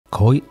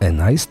Кой е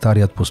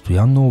най-старият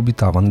постоянно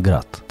обитаван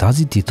град?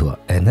 Тази титла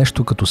е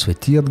нещо като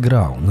светият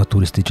граал на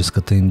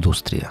туристическата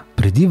индустрия.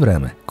 Преди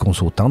време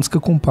консултантска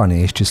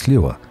компания е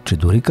изчислила, че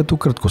дори като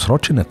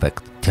краткосрочен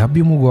ефект, тя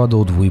би могла да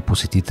удвои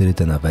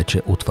посетителите на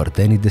вече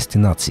утвърдени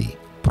дестинации.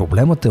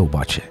 Проблемът е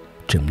обаче,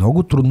 че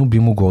много трудно би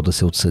могло да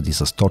се отсъди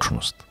с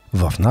точност.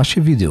 В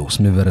наше видео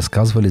сме ви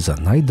разказвали за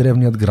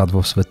най-древният град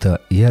в света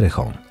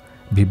Йерихон,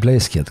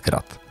 библейският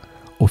град.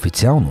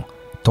 Официално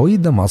той и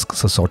Дамаск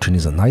са сочени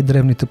за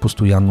най-древните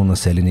постоянно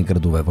населени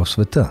градове в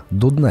света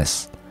до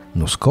днес.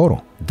 Но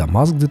скоро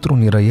Дамаск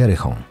детронира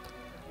Йерихон.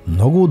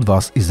 Много от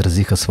вас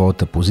изразиха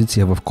своята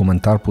позиция в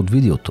коментар под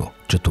видеото,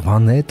 че това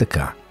не е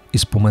така и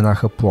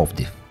споменаха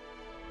Пловдив.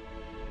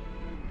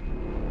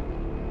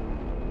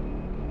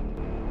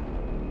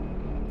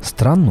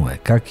 Странно е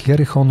как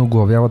Йерихон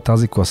оглавява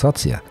тази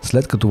класация,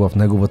 след като в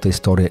неговата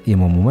история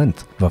има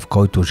момент, в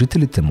който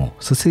жителите му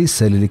са се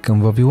изселили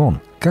към Вавилон,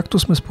 както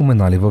сме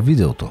споменали във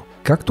видеото.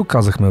 Както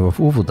казахме в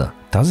увода,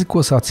 тази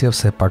класация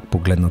все пак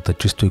погледната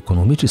чисто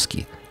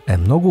икономически е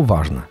много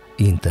важна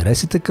и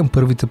интересите към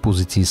първите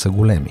позиции са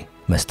големи.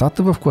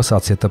 Местата в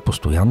класацията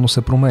постоянно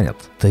се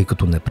променят, тъй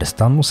като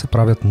непрестанно се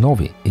правят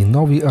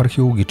нови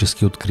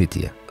археологически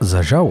открития.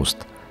 За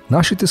жалост,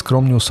 нашите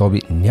скромни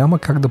особи няма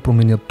как да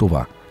променят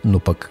това, но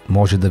пък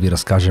може да ви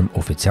разкажем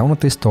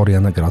официалната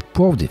история на град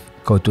Пловдив,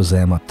 който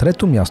заема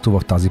трето място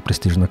в тази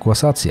престижна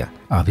класация,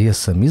 а вие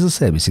сами за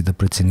себе си да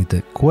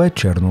прецените кое е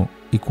черно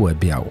и кое е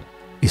бяло.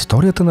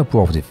 Историята на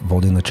Пловдив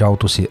води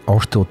началото си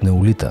още от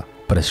неолита,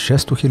 през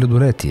 6-то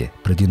хилядолетие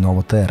преди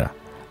новата ера,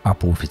 а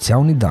по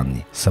официални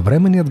данни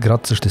съвременният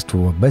град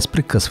съществува без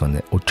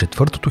прекъсване от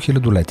 4-то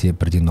хилядолетие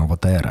преди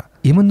новата ера.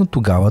 Именно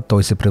тогава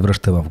той се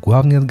превръща в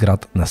главният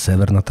град на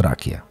Северна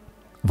Тракия.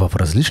 В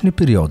различни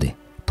периоди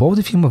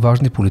Пловдив има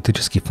важни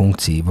политически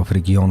функции в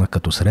региона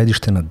като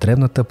средище на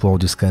древната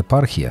Пловдивска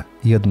епархия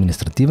и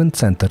административен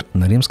център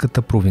на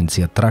римската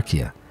провинция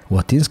Тракия,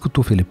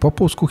 латинското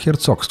Филипополско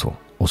херцогство,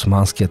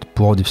 османският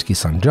Пловдивски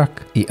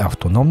санджак и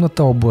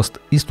автономната област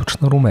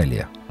Източна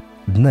Румелия.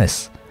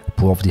 Днес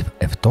Пловдив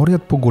е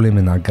вторият по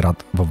големина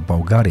град в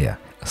България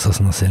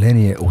с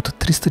население от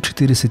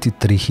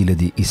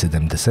 343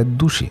 070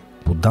 души,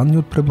 по данни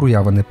от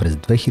преброяване през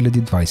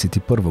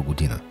 2021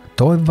 година.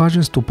 Той е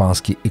важен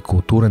стопански и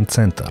културен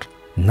център.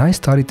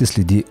 Най-старите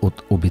следи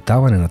от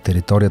обитаване на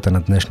територията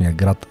на днешния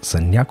град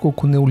са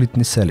няколко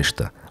неолитни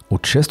селища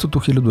от 6-то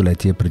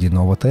хилядолетие преди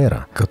новата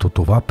ера, като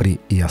това при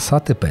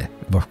Ясатепе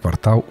в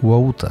квартал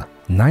Уаута.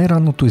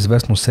 Най-ранното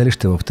известно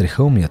селище в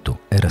Трихълмието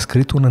е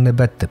разкрито на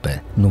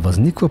Небеттепе, но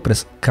възниква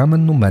през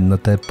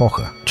каменно-менната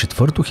епоха,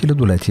 4-то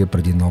хилядолетие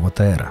преди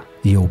новата ера,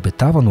 и е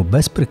обитавано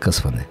без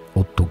прекъсване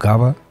от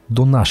тогава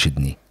до наши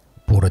дни,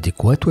 поради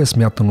което е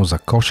смятано за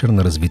кошер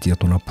на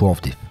развитието на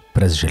Пловдив.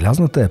 През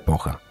желязната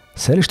епоха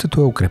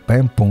селището е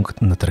укрепен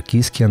пункт на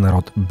тракийския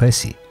народ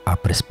Беси, а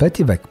през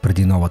 5 век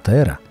преди новата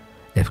ера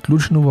е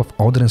включено в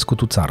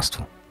Одренското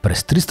царство.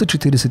 През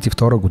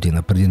 342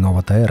 година преди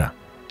новата ера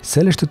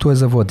селището е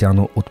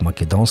завладяно от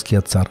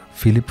македонския цар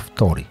Филип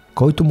II,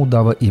 който му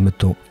дава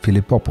името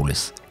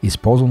Филипополис,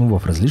 използвано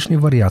в различни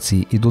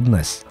вариации и до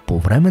днес. По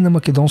време на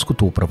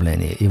македонското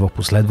управление и в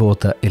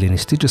последвалата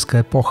елинистическа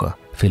епоха,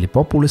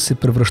 Филипополис се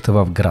превръща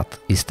в град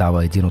и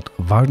става един от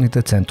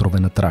важните центрове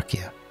на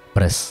Тракия.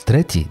 През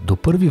 3 до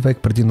 1 век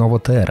преди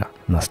новата ера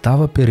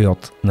настава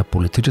период на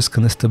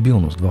политическа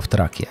нестабилност в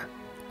Тракия.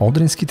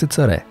 Одринските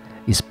царе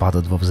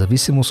изпадат в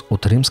зависимост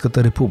от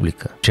Римската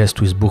република,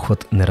 често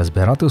избухват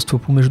неразбирателства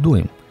помежду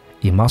им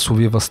и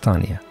масови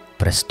въстания.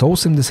 През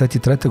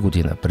 183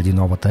 година преди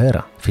новата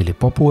ера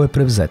Филипопол е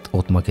превзет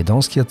от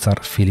македонския цар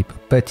Филип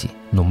V,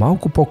 но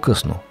малко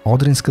по-късно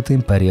Одринската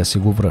империя си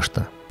го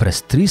връща.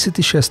 През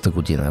 36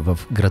 година в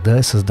града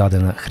е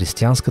създадена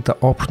християнската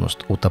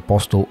общност от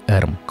апостол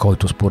Ерм,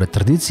 който според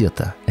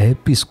традицията е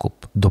епископ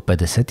до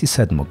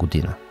 57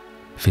 година.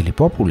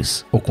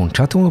 Филипополис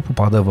окончателно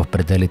попада в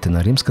пределите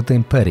на Римската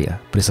империя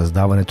при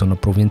създаването на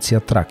провинция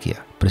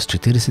Тракия през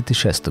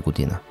 46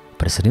 година.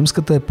 През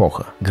римската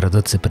епоха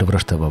градът се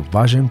превръща в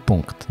важен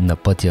пункт на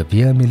пътя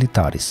Виа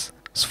Милитарис,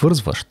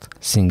 свързващ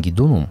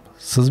Сингидунум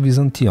с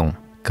Византион.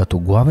 Като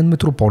главен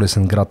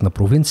метрополисен град на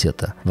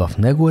провинцията, в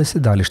него е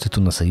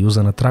седалището на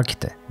Съюза на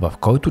траките, в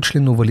който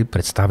членували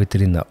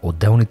представители на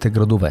отделните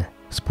градове.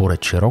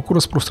 Според широко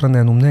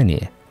разпространено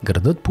мнение,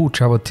 градът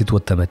получава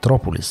титлата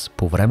метрополис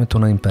по времето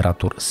на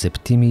император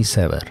Септимий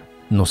Север.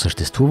 Но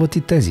съществуват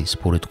и тези,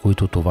 според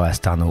които това е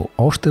станало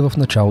още в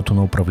началото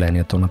на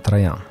управлението на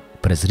Траян.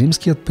 През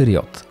римският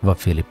период в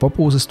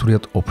Филипопол се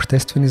строят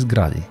обществени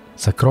сгради,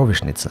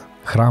 съкровищница,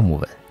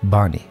 храмове,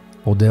 бани,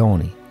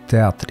 одеони,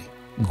 театри,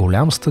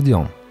 голям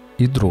стадион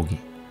и други.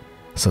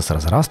 С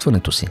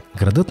разрастването си,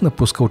 градът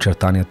напуска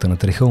очертанията на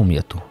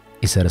Трихълмието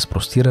и се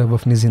разпростира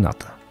в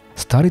низината.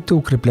 Старите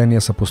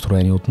укрепления са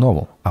построени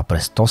отново, а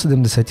през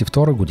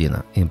 172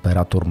 година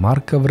император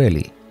Марк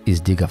Аврелий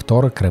издига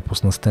втора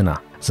крепостна стена,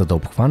 за да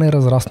обхване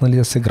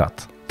разрасналия се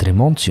град.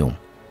 Тримонциум,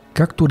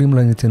 както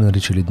римляните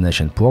наричали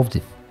днешен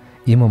Пловдив,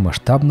 има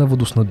мащабна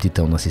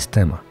водоснабдителна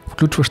система,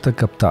 включваща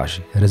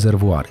каптажи,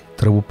 резервоари,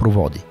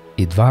 тръбопроводи,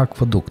 и 2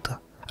 аквадукта.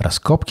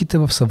 Разкопките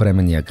в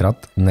съвременния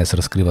град днес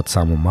разкриват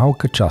само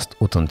малка част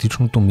от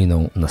античното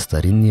минало на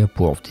старинния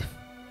Пловдив.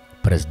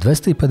 През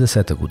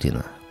 250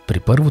 година, при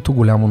първото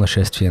голямо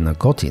нашествие на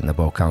готи на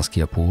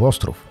Балканския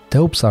полуостров, те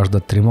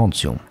обсаждат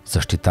Тримонциум,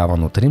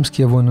 защитаван от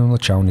римския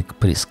военачалник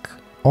Приск.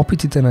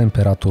 Опитите на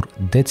император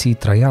Деций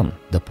Траян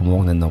да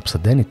помогне на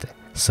обсадените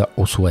са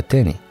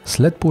осуетени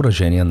след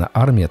поражение на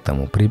армията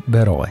му при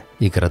Берое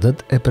и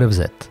градът е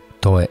превзет.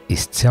 Той е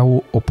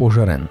изцяло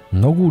опожарен.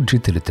 Много от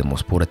жителите му,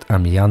 според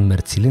Амиян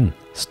Мерцилин,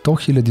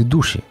 100 000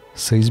 души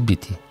са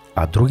избити,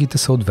 а другите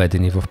са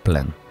отведени в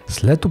плен.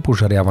 След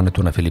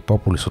опожаряването на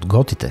Филипополис от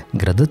готите,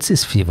 градът се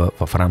свива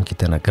в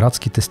рамките на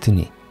градските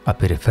стени, а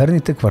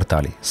периферните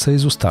квартали са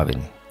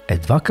изоставени.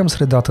 Едва към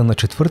средата на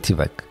 4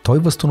 век той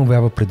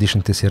възстановява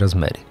предишните си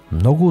размери.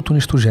 Много от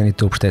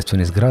унищожените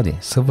обществени сгради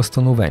са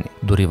възстановени,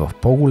 дори в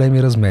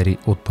по-големи размери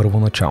от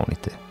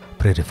първоначалните.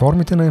 При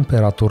реформите на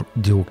император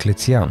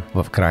Диоклециан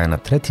в края на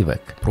 3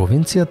 век,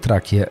 провинция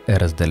Тракия е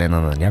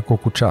разделена на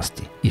няколко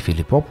части и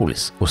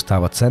Филипополис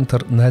остава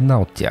център на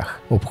една от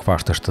тях,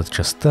 обхващаща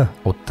частта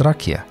от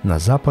Тракия на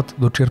запад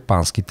до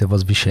Черпанските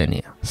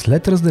възвишения.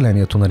 След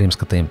разделението на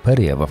Римската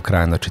империя в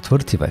края на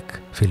 4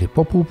 век,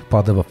 Филипопол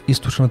попада в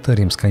Източната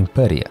Римска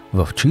империя,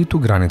 в чието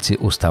граници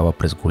остава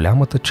през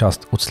голямата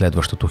част от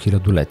следващото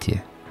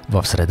хилядолетие.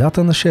 В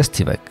средата на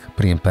 6 век,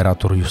 при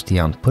император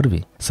Юстиан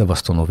I, са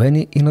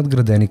възстановени и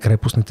надградени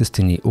крепостните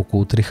стени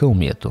около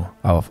Трихълмието,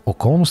 а в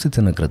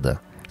околностите на града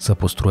са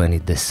построени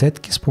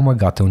десетки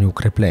спомагателни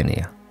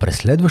укрепления. През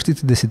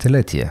следващите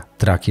десетилетия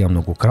Тракия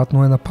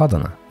многократно е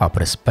нападана, а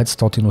през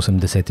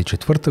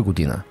 584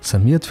 година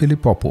самият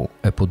Филипопол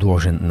е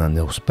подложен на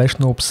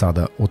неуспешна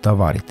обсада от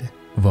аварите.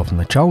 В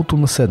началото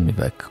на 7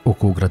 век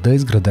около града е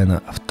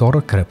изградена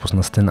втора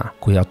крепостна стена,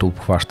 която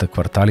обхваща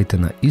кварталите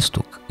на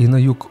изток и на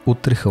юг от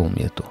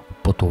Трихълмието.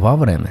 По това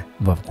време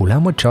в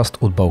голяма част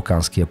от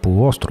Балканския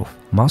полуостров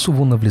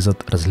масово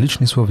навлизат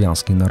различни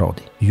славянски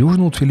народи.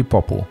 Южно от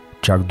Филипопол,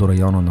 чак до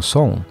района на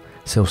Солун,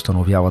 се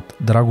установяват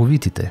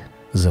драговитите,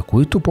 за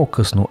които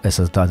по-късно е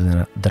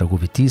създадена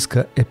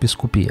драговитийска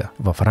епископия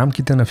в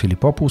рамките на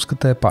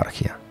Филипополската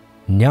епархия.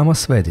 Няма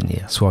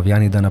сведения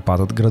славяни да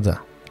нападат града,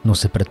 но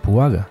се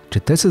предполага, че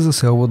те се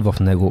заселват в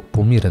него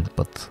по мирен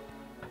път.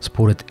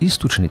 Според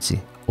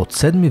източници, от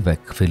 7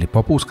 век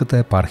Филипополската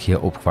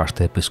епархия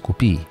обхваща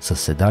епископии със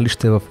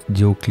седалище в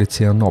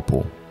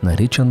Диоклецианопол,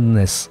 наричан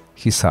днес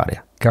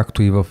Хисаря,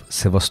 както и в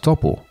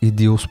Севастопол и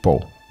Диоспол.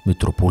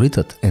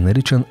 Митрополитът е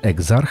наричан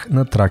екзарх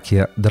на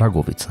Тракия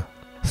Драговица.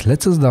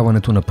 След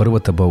създаването на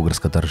първата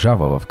българска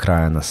държава в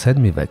края на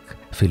 7 век,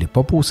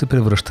 Филипопол се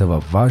превръща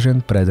в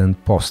важен преден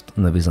пост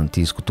на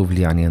византийското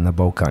влияние на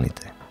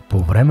Балканите. По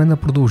време на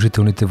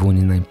продължителните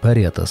войни на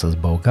империята с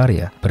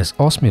България през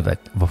 8 век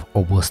в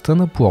областта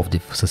на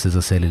Пловдив са се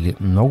заселили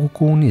много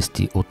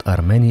колонисти от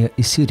Армения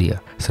и Сирия,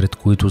 сред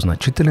които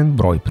значителен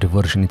брой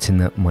привърженици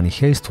на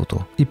манихейството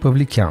и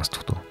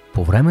павликянството.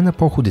 По време на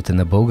походите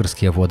на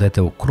българския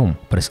владетел Крум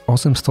през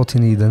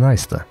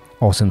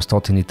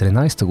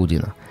 811-813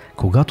 година,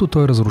 когато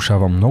той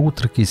разрушава много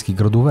тракийски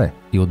градове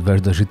и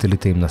отвежда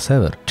жителите им на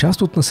север,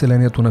 част от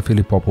населението на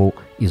Филипопол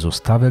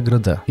изоставя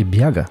града и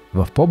бяга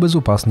в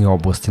по-безопасни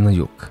области на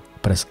юг.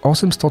 През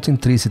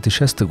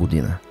 836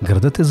 година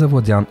градът е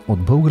завладян от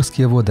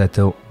българския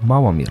владетел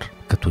Маламир,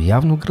 като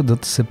явно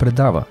градът се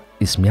предава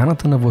и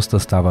смяната на властта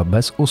става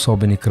без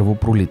особени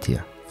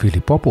кръвопролития.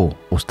 Филипопол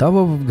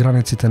остава в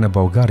границите на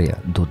България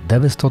до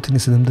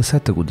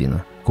 970 година,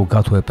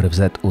 когато е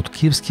превзет от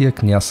киевския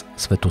княз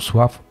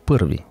Светослав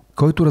I,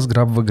 който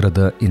разграбва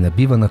града и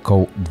набива на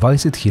кол 20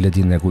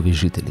 000 негови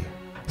жители.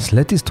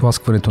 След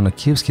изтласкването на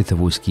киевските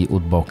войски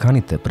от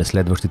Балканите през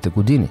следващите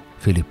години,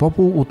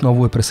 Филипопол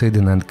отново е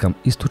присъединен към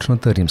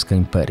Източната Римска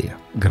империя.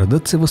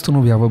 Градът се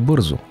възстановява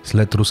бързо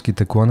след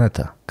руските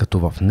кланета, като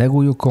в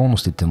него и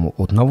околностите му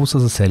отново са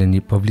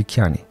заселени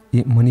павликяни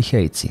и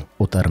манихейци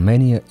от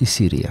Армения и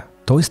Сирия.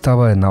 Той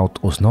става една от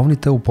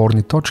основните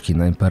опорни точки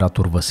на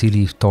император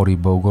Василий II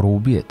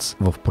Българоубиец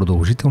в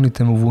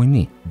продължителните му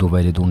войни,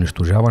 довели до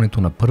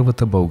унищожаването на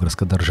първата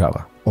българска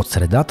държава. От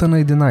средата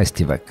на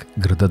 11 век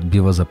градът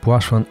бива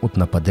заплашван от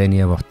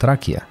нападения в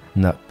Тракия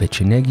на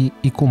печенеги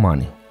и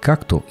кумани,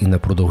 както и на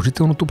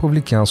продължителното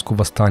павликянско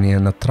въстание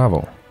на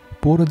Травъл,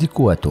 поради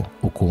което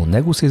около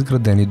него са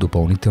изградени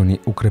допълнителни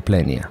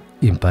укрепления.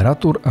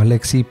 Император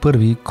Алексий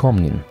I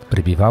Комнин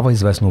пребивава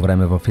известно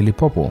време в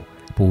Филипопол,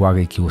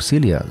 полагайки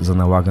усилия за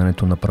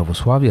налагането на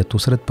православието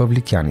сред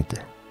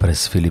павликяните.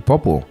 През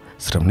Филипопол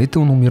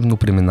сравнително мирно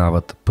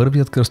преминават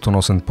първият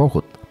кръстоносен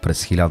поход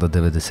през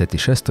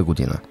 1096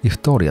 година и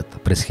вторият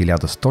през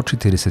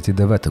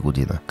 1149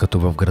 година, като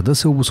в града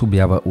се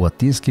обособява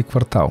латински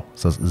квартал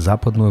с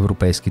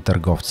западноевропейски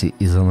търговци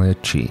и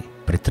занаятчии.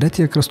 При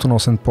третия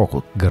кръстоносен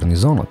поход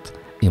гарнизонът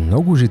и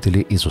много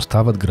жители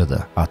изостават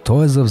града, а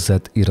той е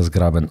завзет и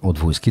разграбен от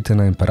войските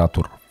на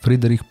император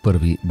Фридрих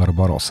I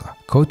Барбароса,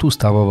 който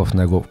остава в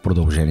него в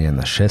продължение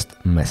на 6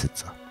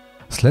 месеца.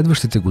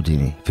 Следващите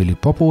години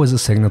Филипопол е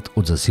засегнат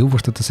от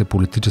засилващата се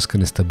политическа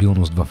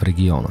нестабилност в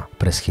региона.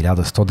 През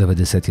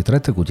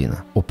 1193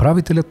 година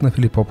управителят на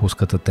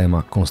филипополската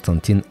тема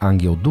Константин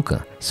Ангел Дука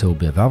се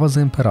обявява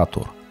за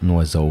император,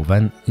 но е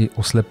заловен и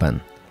ослепен.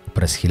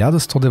 През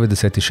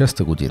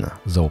 1196 година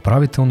за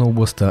управител на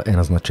областта е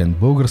назначен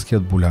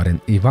българският болярин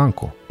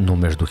Иванко, но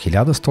между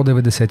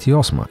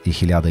 1198 и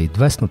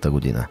 1200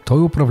 година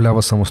той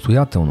управлява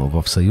самостоятелно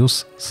в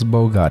съюз с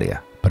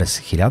България. През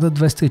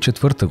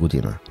 1204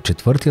 година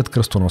четвъртият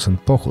кръстоносен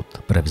поход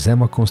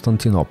превзема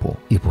Константинопол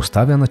и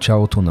поставя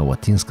началото на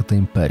Латинската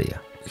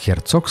империя.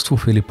 Херцогство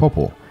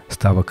Филипопол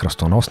става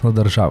кръстоносна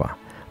държава,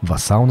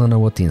 васална на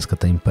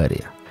Латинската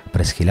империя.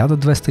 През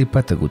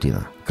 1205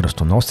 година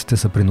кръстоносците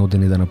са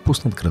принудени да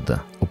напуснат града,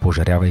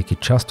 опожарявайки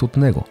част от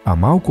него, а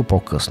малко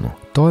по-късно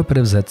той е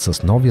превзет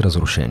с нови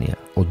разрушения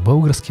от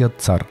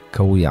българският цар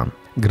Калоян.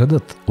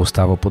 Градът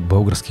остава под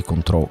български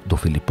контрол до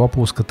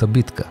Филипополската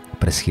битка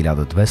през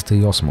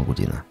 1208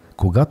 година,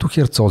 когато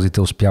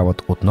херцозите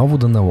успяват отново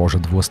да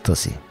наложат властта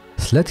си.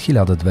 След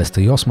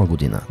 1208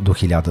 година до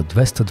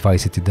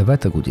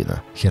 1229 година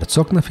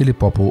херцог на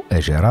Филипопол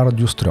е Жерар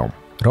Дюстрьом,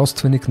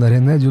 родственик на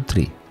Рене Дю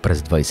III.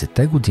 През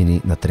 20-те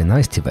години на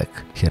 13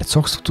 век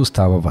херцогството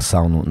става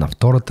васално на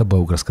Втората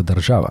българска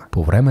държава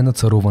по време на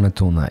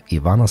царуването на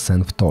Иван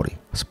Асен II.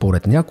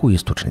 Според някои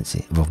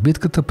източници, в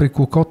битката при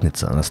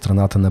Клокотница на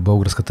страната на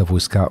българската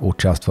войска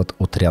участват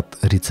отряд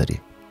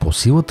рицари. По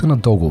силата на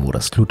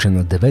договора, сключен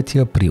на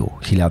 9 април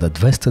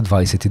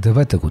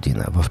 1229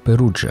 година в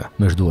Перуджа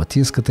между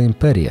Латинската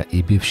империя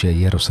и бившия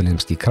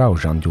иерусалимски крал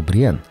Жан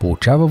Дюбриен,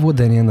 получава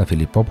владение на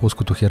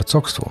Филипополското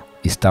херцогство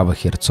и става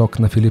херцог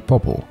на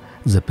Филипопол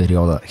за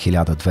периода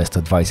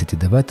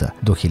 1229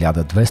 до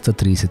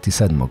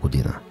 1237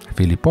 година.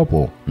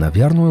 Филипопол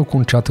навярно е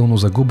окончателно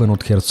загубен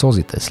от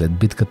херцозите след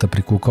битката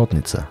при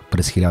Клокотница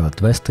през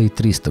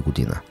 1230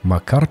 година,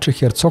 макар че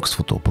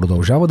херцогството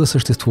продължава да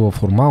съществува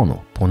формално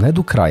поне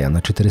до края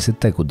на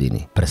 40-те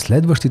години. През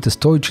следващите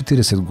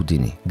 140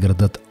 години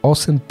градът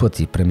 8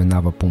 пъти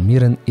преминава по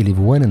мирен или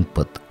военен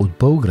път от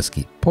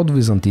български под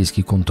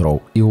византийски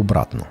контрол и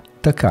обратно.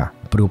 Така,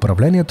 при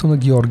управлението на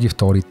Георги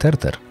II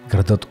Тертер,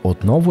 градът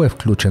отново е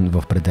включен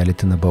в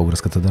пределите на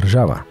българската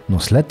държава, но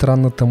след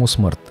ранната му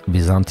смърт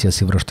Византия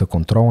си връща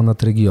контрола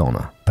над региона.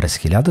 През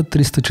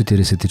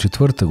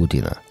 1344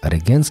 година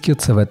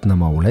регентският съвет на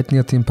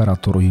малолетният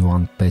император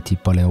Йоан V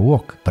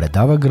Палеолог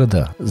предава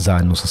града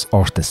заедно с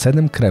още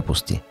 7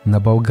 крепости на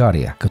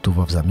България, като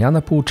в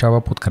замяна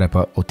получава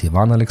подкрепа от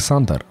Иван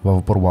Александър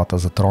в борбата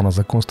за трона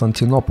за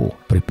Константинопол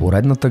при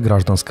поредната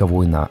гражданска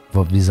война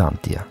в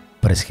Византия.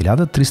 През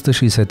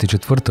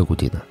 1364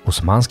 година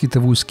османските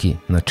войски,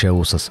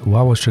 начело с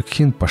Лала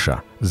Шакхин Паша,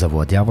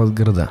 завладяват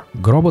града.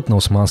 Гробът на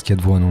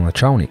османският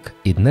военачалник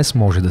и днес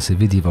може да се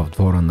види в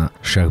двора на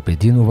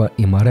Шахбединова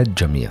имарет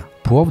джамия.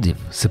 Пловдив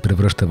се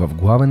превръща в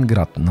главен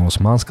град на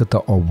османската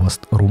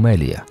област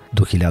Румелия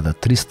до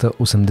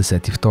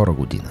 1382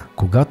 година,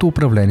 когато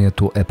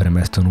управлението е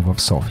преместено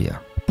в София.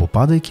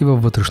 Попадайки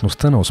във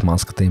вътрешността на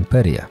Османската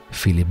империя,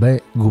 Филибе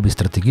губи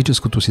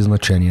стратегическото си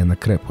значение на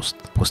крепост.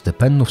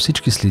 Постепенно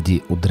всички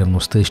следи от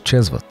древността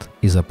изчезват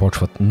и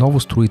започват ново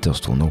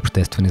строителство на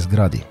обществени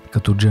сгради,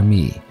 като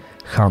джамии,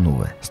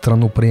 ханове,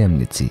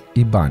 страноприемници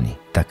и бани.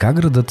 Така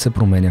градът се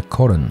променя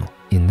коренно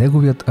и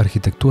неговият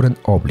архитектурен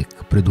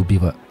облик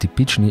придобива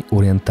типични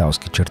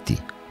ориенталски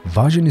черти.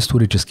 Важен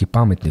исторически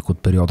паметник от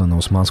периода на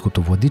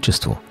османското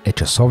владичество е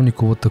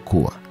часовниковата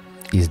кула,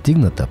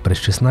 издигната през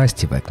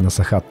 16 век на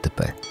Сахат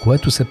Тепе,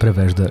 което се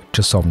превежда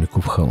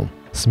часовников хълм.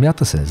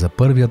 Смята се за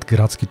първият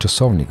градски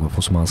часовник в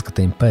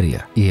Османската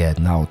империя и е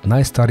една от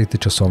най-старите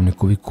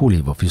часовникови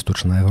кули в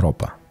Източна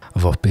Европа.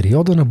 В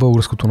периода на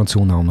българското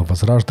национално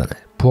възраждане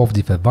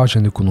Пловдив е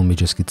важен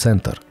икономически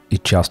център и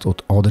част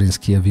от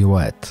Одринския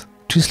вилает.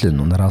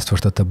 Числено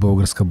нарастващата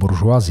българска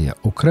буржуазия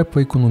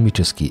укрепва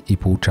икономически и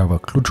получава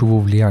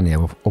ключово влияние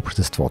в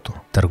обществото.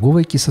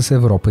 Търгувайки с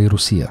Европа и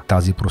Русия,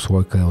 тази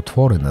прослойка е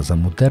отворена за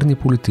модерни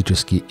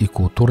политически и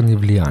културни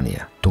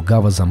влияния.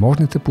 Тогава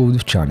заможните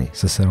пловдивчани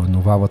се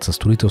съревновават със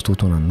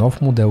строителството на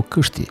нов модел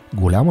къщи,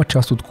 голяма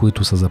част от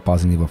които са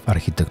запазени в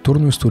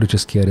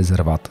архитектурно-историческия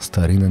резерват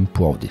Старинен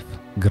Пловдив.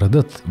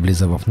 Градът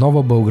влиза в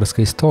нова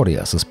българска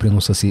история с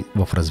приноса си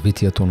в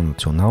развитието на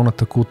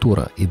националната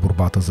култура и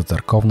борбата за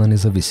църковна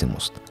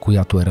независимост,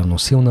 която е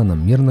равносилна на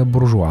мирна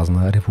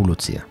буржуазна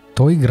революция.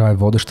 Той играе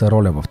водеща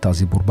роля в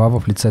тази борба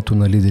в лицето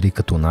на лидери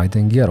като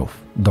Найден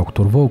Геров,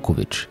 доктор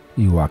Вълкович,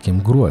 Йоаким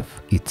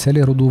Груев и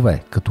цели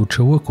родове като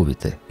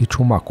Чалъковите и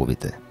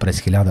Чумаковите.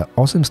 През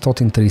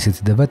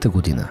 1839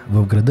 година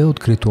в града е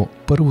открито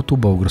първото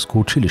българско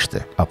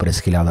училище, а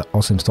през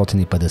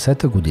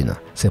 1850 година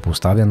се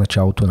поставя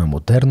началото на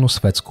модерно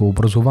светско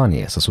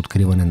образование с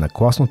откриване на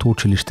класното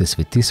училище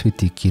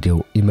Свети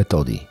Кирил и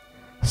Методий.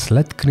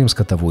 След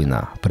Римската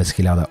война през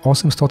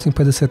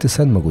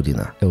 1857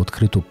 година е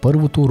открито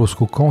първото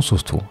руско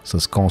консулство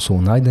с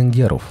консул Найден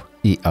Геров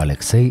и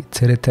Алексей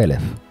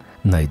Церетелев.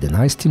 На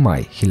 11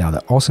 май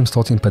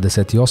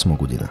 1858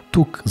 година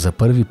тук за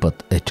първи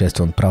път е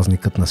честван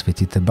празникът на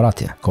светите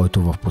братя,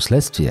 който в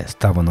последствие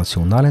става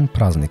национален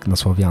празник на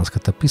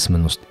славянската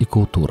писменост и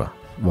култура.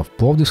 В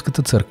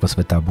Пловдивската църква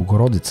Света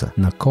Богородица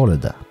на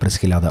Коледа през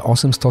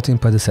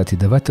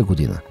 1859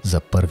 година за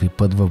първи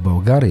път в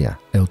България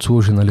е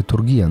отслужена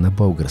литургия на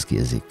български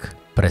език.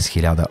 През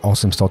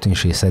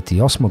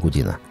 1868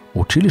 година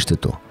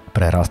училището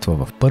прераства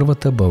в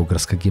първата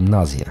българска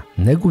гимназия.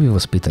 Негови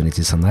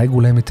възпитаници са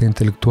най-големите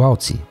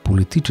интелектуалци,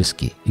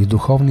 политически и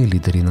духовни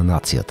лидери на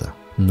нацията.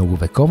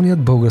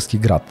 Многовековният български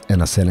град е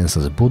населен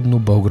с будно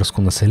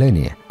българско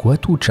население,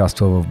 което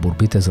участва в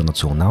борбите за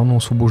национално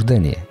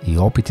освобождение и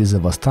опити за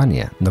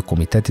въстания на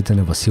комитетите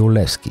на Васил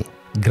Левски.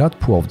 Град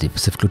Пловдив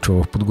се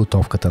включва в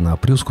подготовката на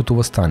априлското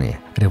въстание.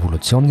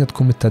 Революционният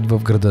комитет в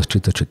града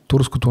счита, че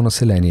турското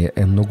население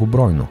е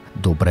многобройно,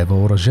 добре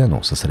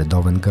въоръжено с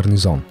редовен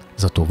гарнизон.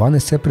 Затова не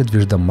се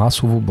предвижда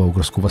масово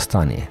българско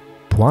въстание.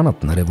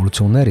 Планът на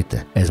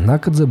революционерите е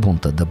знакът за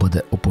бунта да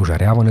бъде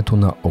опожаряването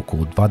на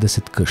около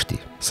 20 къщи.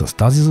 С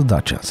тази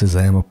задача се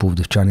заема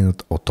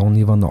пловдивчанинът Отон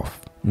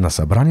Иванов. На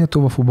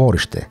събранието в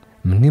Оборище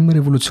мним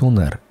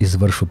революционер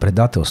извършва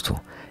предателство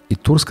и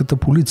турската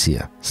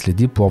полиция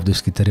следи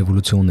пловдивските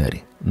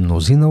революционери.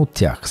 Мнозина от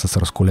тях с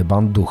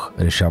разколебан дух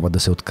решават да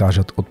се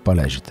откажат от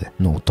палежите,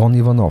 но Отон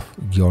Иванов,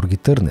 Георги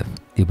Търнев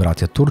и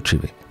братя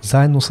Турчеви,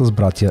 заедно с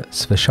братя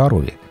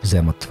Свешарови,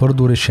 вземат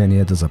твърдо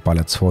решение да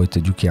запалят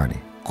своите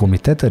дюкяни.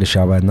 Комитета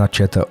решава една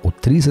чета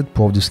от 30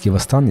 пловдивски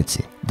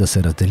въстаници да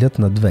се разделят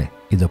на две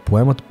и да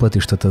поемат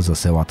пътищата за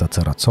селата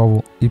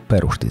Царацово и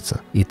Перущица.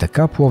 И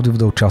така Пловдив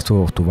да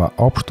участва в това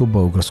общо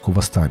българско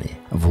въстание.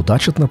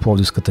 Водачът на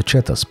пловдивската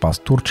чета, Спас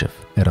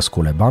Турчев, е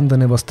разколебан да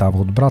не въстава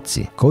от брат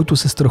си, който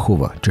се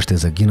страхува, че ще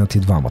загинат и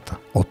двамата.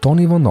 Отон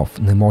Иванов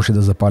не може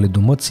да запали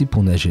домът си,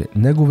 понеже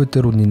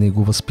неговите роднини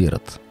го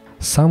възпират.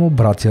 Само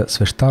братя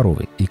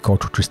Свещарови и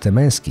Кочо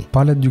Чистеменски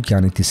палят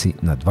дюкяните си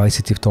на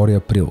 22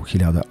 април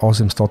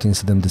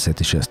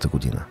 1876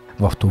 година.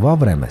 В това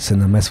време се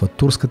намесва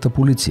турската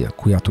полиция,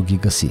 която ги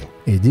гаси.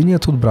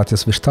 Единият от братя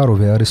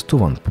Свещарови е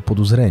арестуван по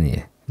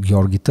подозрение.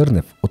 Георги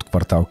Търнев от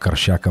квартал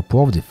Каршака,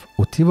 Пловдив,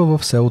 отива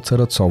в село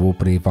Царацово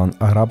при Иван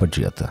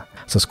Арабаджията,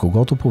 с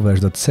когото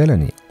повеждат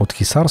селяни от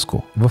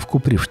Хисарско в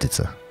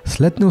Копривщица.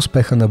 След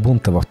неуспеха на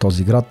бунта в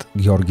този град,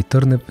 Георги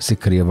Търнев се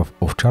крие в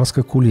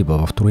овчарска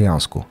колиба в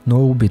Троянско, но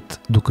е убит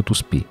докато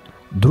спи.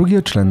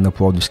 Другият член на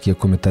Пловдивския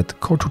комитет,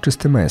 Кочо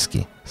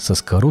Чистеменски,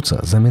 с каруца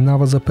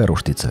заминава за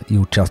Перущица и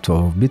участва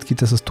в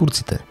битките с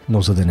турците,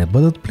 но за да не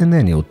бъдат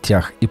пленени от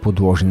тях и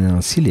подложени на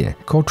насилие,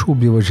 Кочо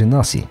убива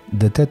жена си,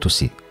 детето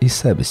си и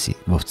себе си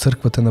в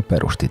църквата на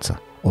Перущица.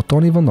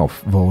 Отон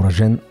Иванов,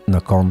 въоръжен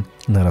на кон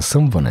на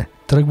разсъмване,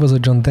 тръгва за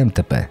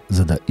Джандем-тепе,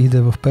 за да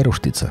иде в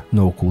Перущица,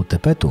 но около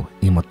тепето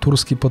има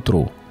турски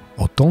патрул.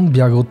 Отон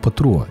бяга от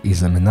патрула и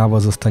заминава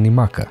за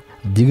Станимака,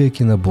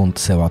 вдигайки на бунт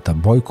селата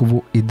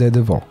Бойково и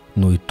Дедево,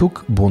 но и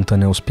тук бунта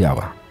не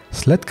успява.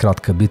 След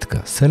кратка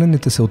битка,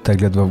 селяните се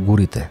оттеглят в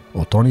горите.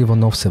 Отон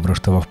Иванов се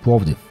връща в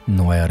Пловдив,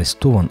 но е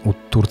арестуван от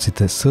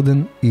турците,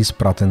 съден и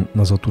изпратен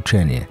на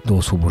заточение до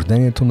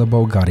освобождението на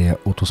България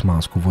от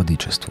османско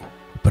владичество.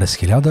 През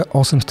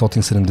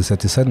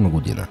 1877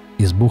 година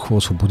избухва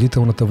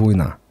освободителната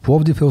война.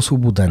 Пловдив е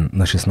освободен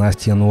на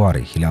 16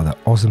 януари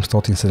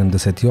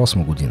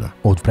 1878 година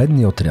от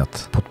предния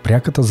отряд под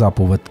пряката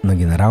заповед на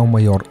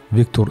генерал-майор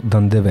Виктор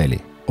Дандевели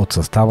от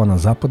състава на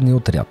западния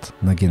отряд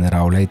на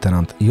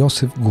генерал-лейтенант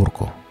Йосиф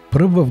Гурко.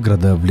 Пръв в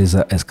града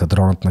влиза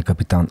ескадронът на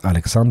капитан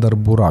Александър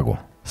Бураго.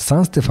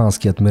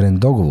 Сан-Стефанският мирен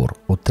договор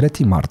от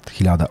 3 март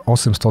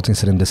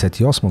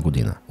 1878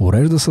 година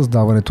урежда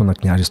създаването на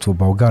княжество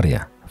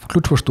България,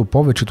 включващо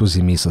повечето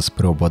земи с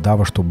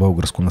преобладаващо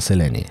българско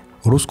население.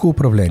 Руско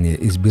управление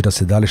избира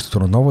седалището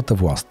на новата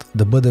власт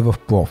да бъде в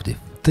Пловдив,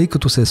 тъй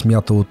като се е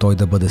смятало той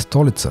да бъде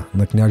столица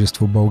на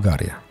княжество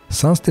България.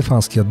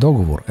 Сан-Стефанският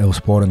договор е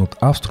оспорен от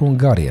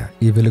Австро-Унгария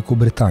и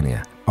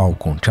Великобритания, а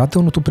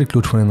окончателното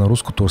приключване на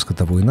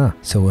руско-турската война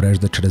се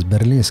урежда чрез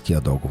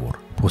Берлинския договор,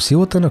 по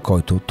силата на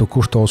който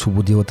току-що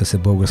освободилата се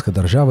българска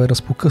държава е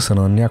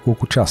разпокъсана на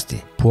няколко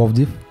части.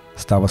 Пловдив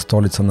става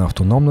столица на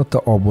автономната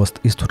област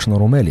Източна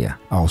Румелия,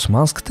 а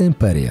Османската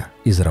империя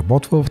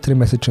изработва в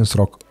 3-месечен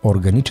срок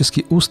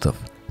органически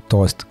устав,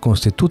 т.е.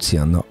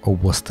 конституция на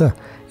областта,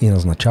 и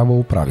назначава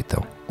управител.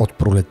 От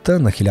пролетта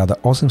на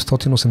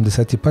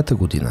 1885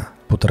 година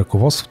под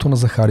ръководството на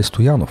Захари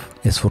Стоянов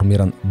е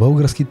сформиран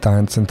Български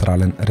таен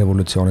централен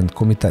революционен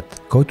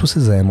комитет, който се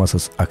заема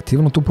с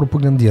активното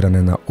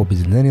пропагандиране на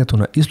обединението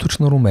на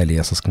Източна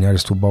Румелия с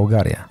княжество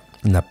България.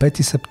 На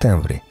 5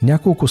 септември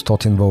няколко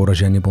стотин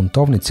въоръжени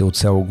бунтовници от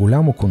село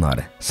Голямо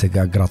Конаре,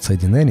 сега град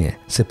Съединение,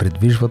 се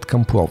придвижват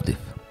към Пловдив.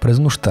 През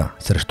нощта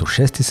срещу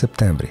 6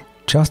 септември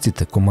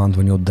частите,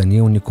 командвани от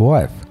Даниил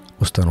Николаев,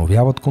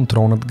 установяват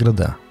контрол над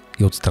града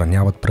и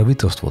отстраняват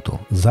правителството,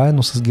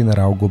 заедно с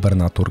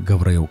генерал-губернатор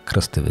Гавраил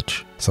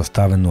Кръстевич.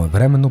 Съставено е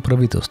временно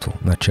правителство,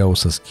 начело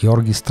с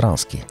Георги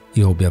Странски,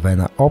 и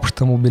обявена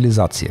обща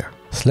мобилизация.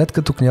 След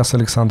като княз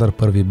Александър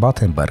I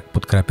Батенберг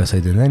подкрепя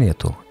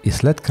съединението и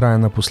след края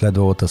на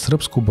последвалата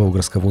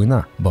сръбско-българска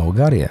война,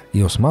 България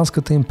и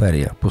Османската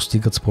империя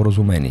постигат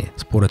споразумение,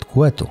 според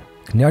което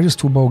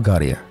княжество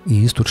България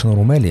и Източна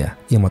Румелия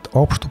имат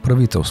общо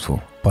правителство,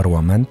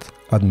 парламент,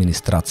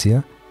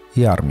 администрация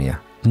и армия.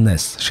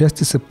 Днес,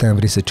 6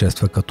 септември, се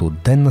чества като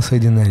Ден на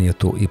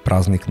съединението и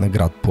празник на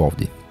град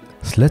Пловдив.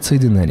 След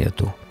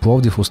съединението,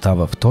 Пловдив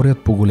остава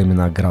вторият по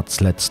големина град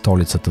след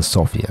столицата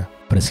София.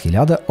 През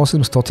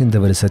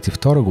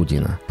 1892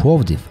 година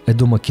Пловдив е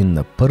домакин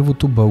на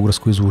първото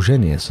българско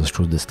изложение с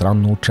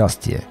чуждестранно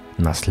участие.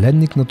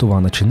 Наследник на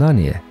това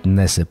начинание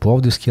днес е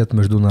Пловдивският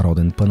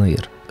международен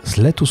панаир.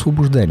 След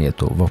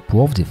освобождението в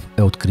Пловдив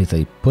е открита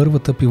и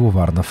първата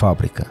пивоварна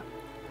фабрика.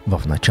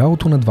 В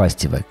началото на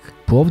 20 век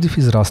Пловдив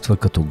израства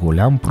като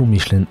голям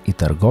промишлен и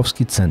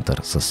търговски център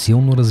с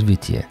силно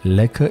развитие,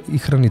 лека и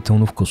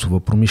хранително-вкусова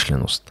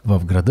промишленост.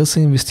 В града са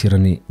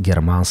инвестирани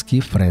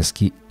германски,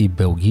 френски и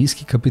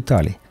белгийски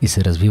капитали и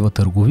се развива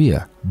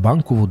търговия,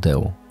 банково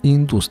дело и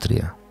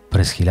индустрия.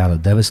 През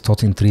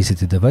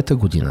 1939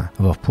 година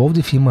в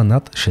Пловдив има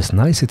над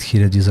 16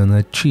 000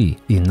 занаятчии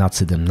и над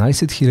 17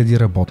 000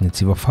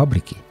 работници във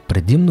фабрики,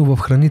 предимно в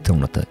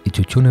хранителната и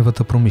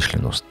тютюневата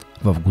промишленост.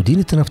 В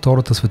годините на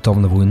Втората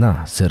световна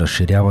война се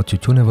разширява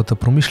тютюневата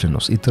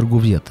промишленост и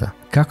търговията,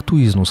 както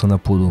и износа на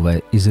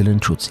плодове и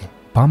зеленчуци.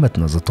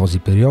 Паметна за този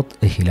период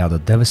е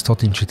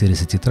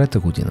 1943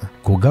 година,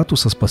 когато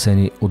са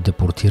спасени от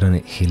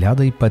депортиране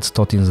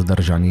 1500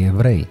 задържани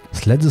евреи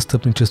след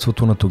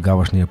застъпничеството на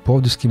тогавашния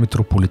пловдивски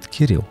митрополит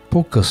Кирил,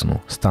 по-късно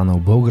станал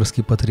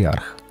български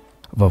патриарх.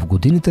 В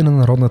годините на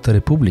Народната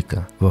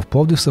република в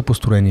Пловдив са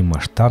построени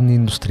мащабни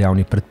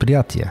индустриални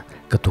предприятия,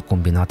 като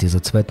комбинати за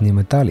цветни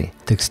метали,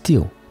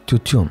 текстил,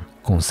 тютюн,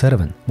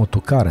 консервен,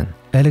 мотокарен,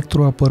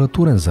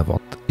 електроапаратурен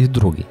завод и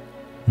други.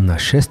 На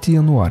 6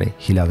 януари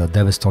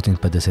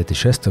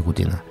 1956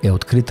 година е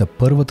открита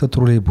първата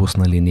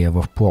тролейбусна линия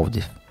в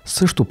Пловдив.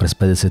 Също през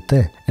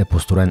 50-те е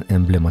построен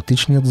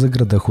емблематичният за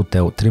града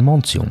хотел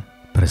Тримонциум.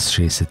 През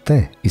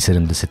 60-те и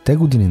 70-те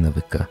години на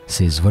века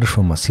се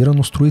извършва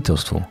масирано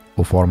строителство,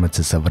 оформят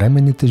се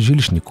съвременните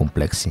жилищни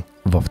комплекси.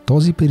 В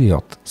този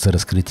период са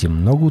разкрити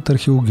много от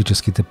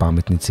археологическите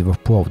паметници в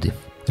Пловдив.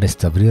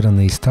 Реставриран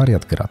е и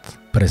старият град.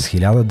 През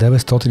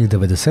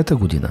 1990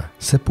 година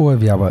се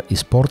появява и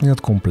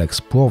спортният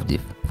комплекс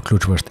Пловдив,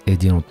 включващ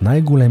един от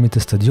най-големите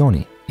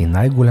стадиони и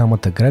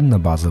най-голямата гребна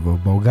база в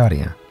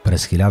България.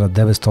 През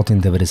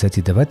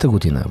 1999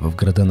 година в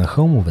града на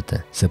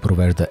хълмовете се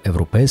провежда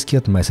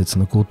Европейският месец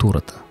на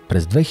културата.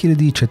 През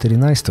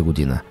 2014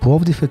 година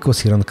Пловдив е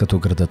класиран като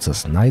градът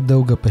с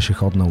най-дълга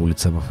пешеходна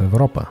улица в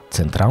Европа.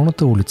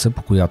 Централната улица,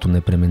 по която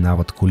не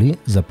преминават коли,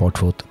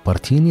 започва от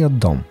партийният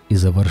дом и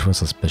завършва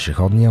с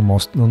пешеходния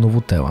мост на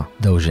Новотела.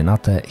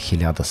 Дължината е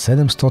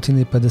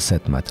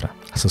 1750 метра,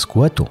 с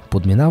което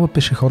подминава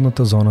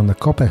пешеходната зона на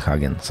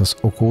Копенхаген с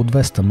около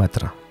 200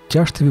 метра.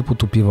 Тя ще ви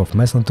потопи в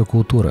местната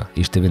култура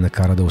и ще ви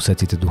накара да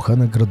усетите духа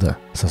на града.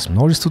 С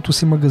множеството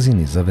си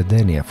магазини,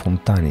 заведения,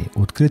 фонтани,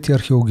 открити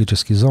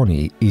археологически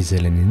зони и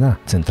зеленина,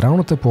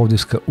 централната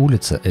Пловдивска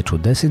улица е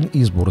чудесен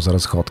избор за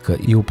разходка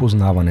и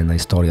опознаване на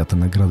историята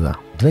на града.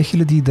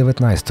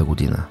 2019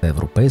 година е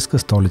Европейска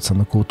столица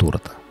на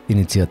културата.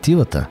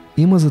 Инициативата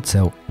има за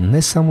цел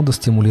не само да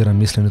стимулира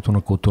мисленето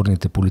на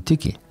културните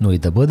политики, но и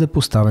да бъде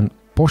поставен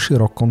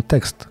по-широк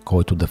контекст,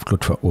 който да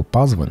включва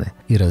опазване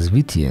и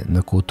развитие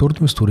на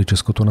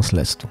културно-историческото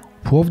наследство.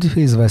 Пловдив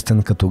е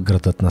известен като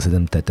градът на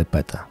 7-те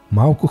тепета.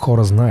 Малко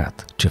хора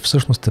знаят, че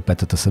всъщност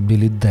тепетата са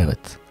били 9.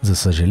 За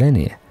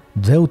съжаление,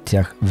 2 от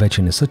тях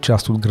вече не са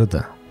част от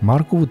града.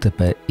 Марково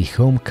тепе и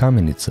хълм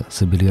Каменица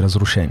са били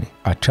разрушени,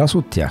 а част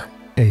от тях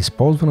е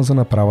използвана за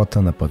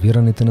направата на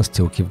павираните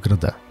настилки в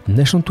града.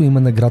 Днешното име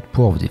на град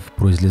Пловдив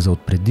произлиза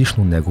от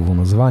предишно негово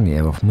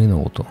название в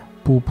миналото –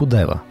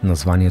 Полуподева.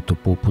 Названието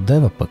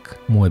Полуподева пък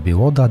му е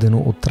било дадено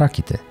от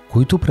траките,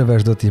 които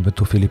превеждат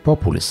името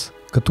Филипополис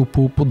като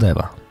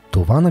Полуподева.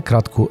 Това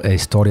накратко е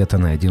историята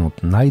на един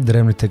от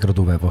най-древните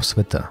градове в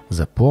света.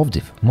 За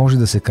Пловдив може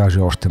да се каже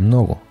още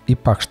много и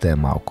пак ще е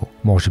малко.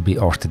 Може би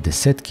още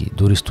десетки,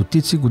 дори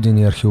стотици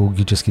години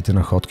археологическите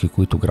находки,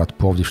 които град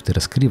Пловдив ще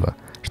разкрива,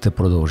 ще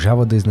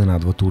продължава да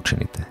изненадват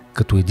учените.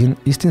 Като един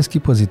истински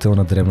пазител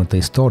на древната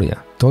история,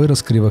 той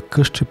разкрива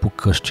късче по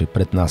късче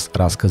пред нас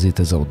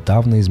разказите за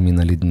отдавна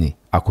изминали дни.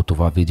 Ако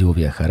това видео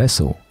ви е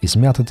харесало и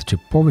смятате, че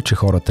повече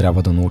хора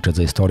трябва да научат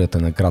за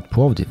историята на град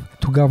Пловдив,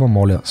 тогава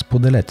моля,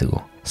 споделете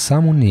го.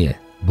 Само ние,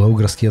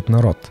 българският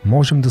народ,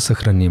 можем да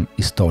съхраним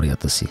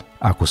историята си.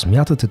 Ако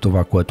смятате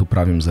това, което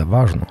правим за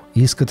важно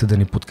и искате да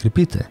ни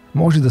подкрепите,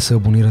 може да се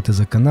абонирате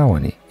за канала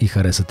ни и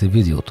харесате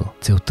видеото.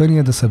 Целта ни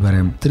е да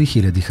съберем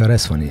 3000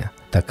 харесвания.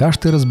 Така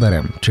ще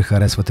разберем, че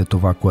харесвате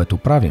това, което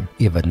правим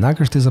и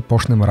веднага ще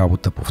започнем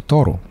работа по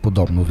второ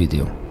подобно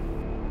видео.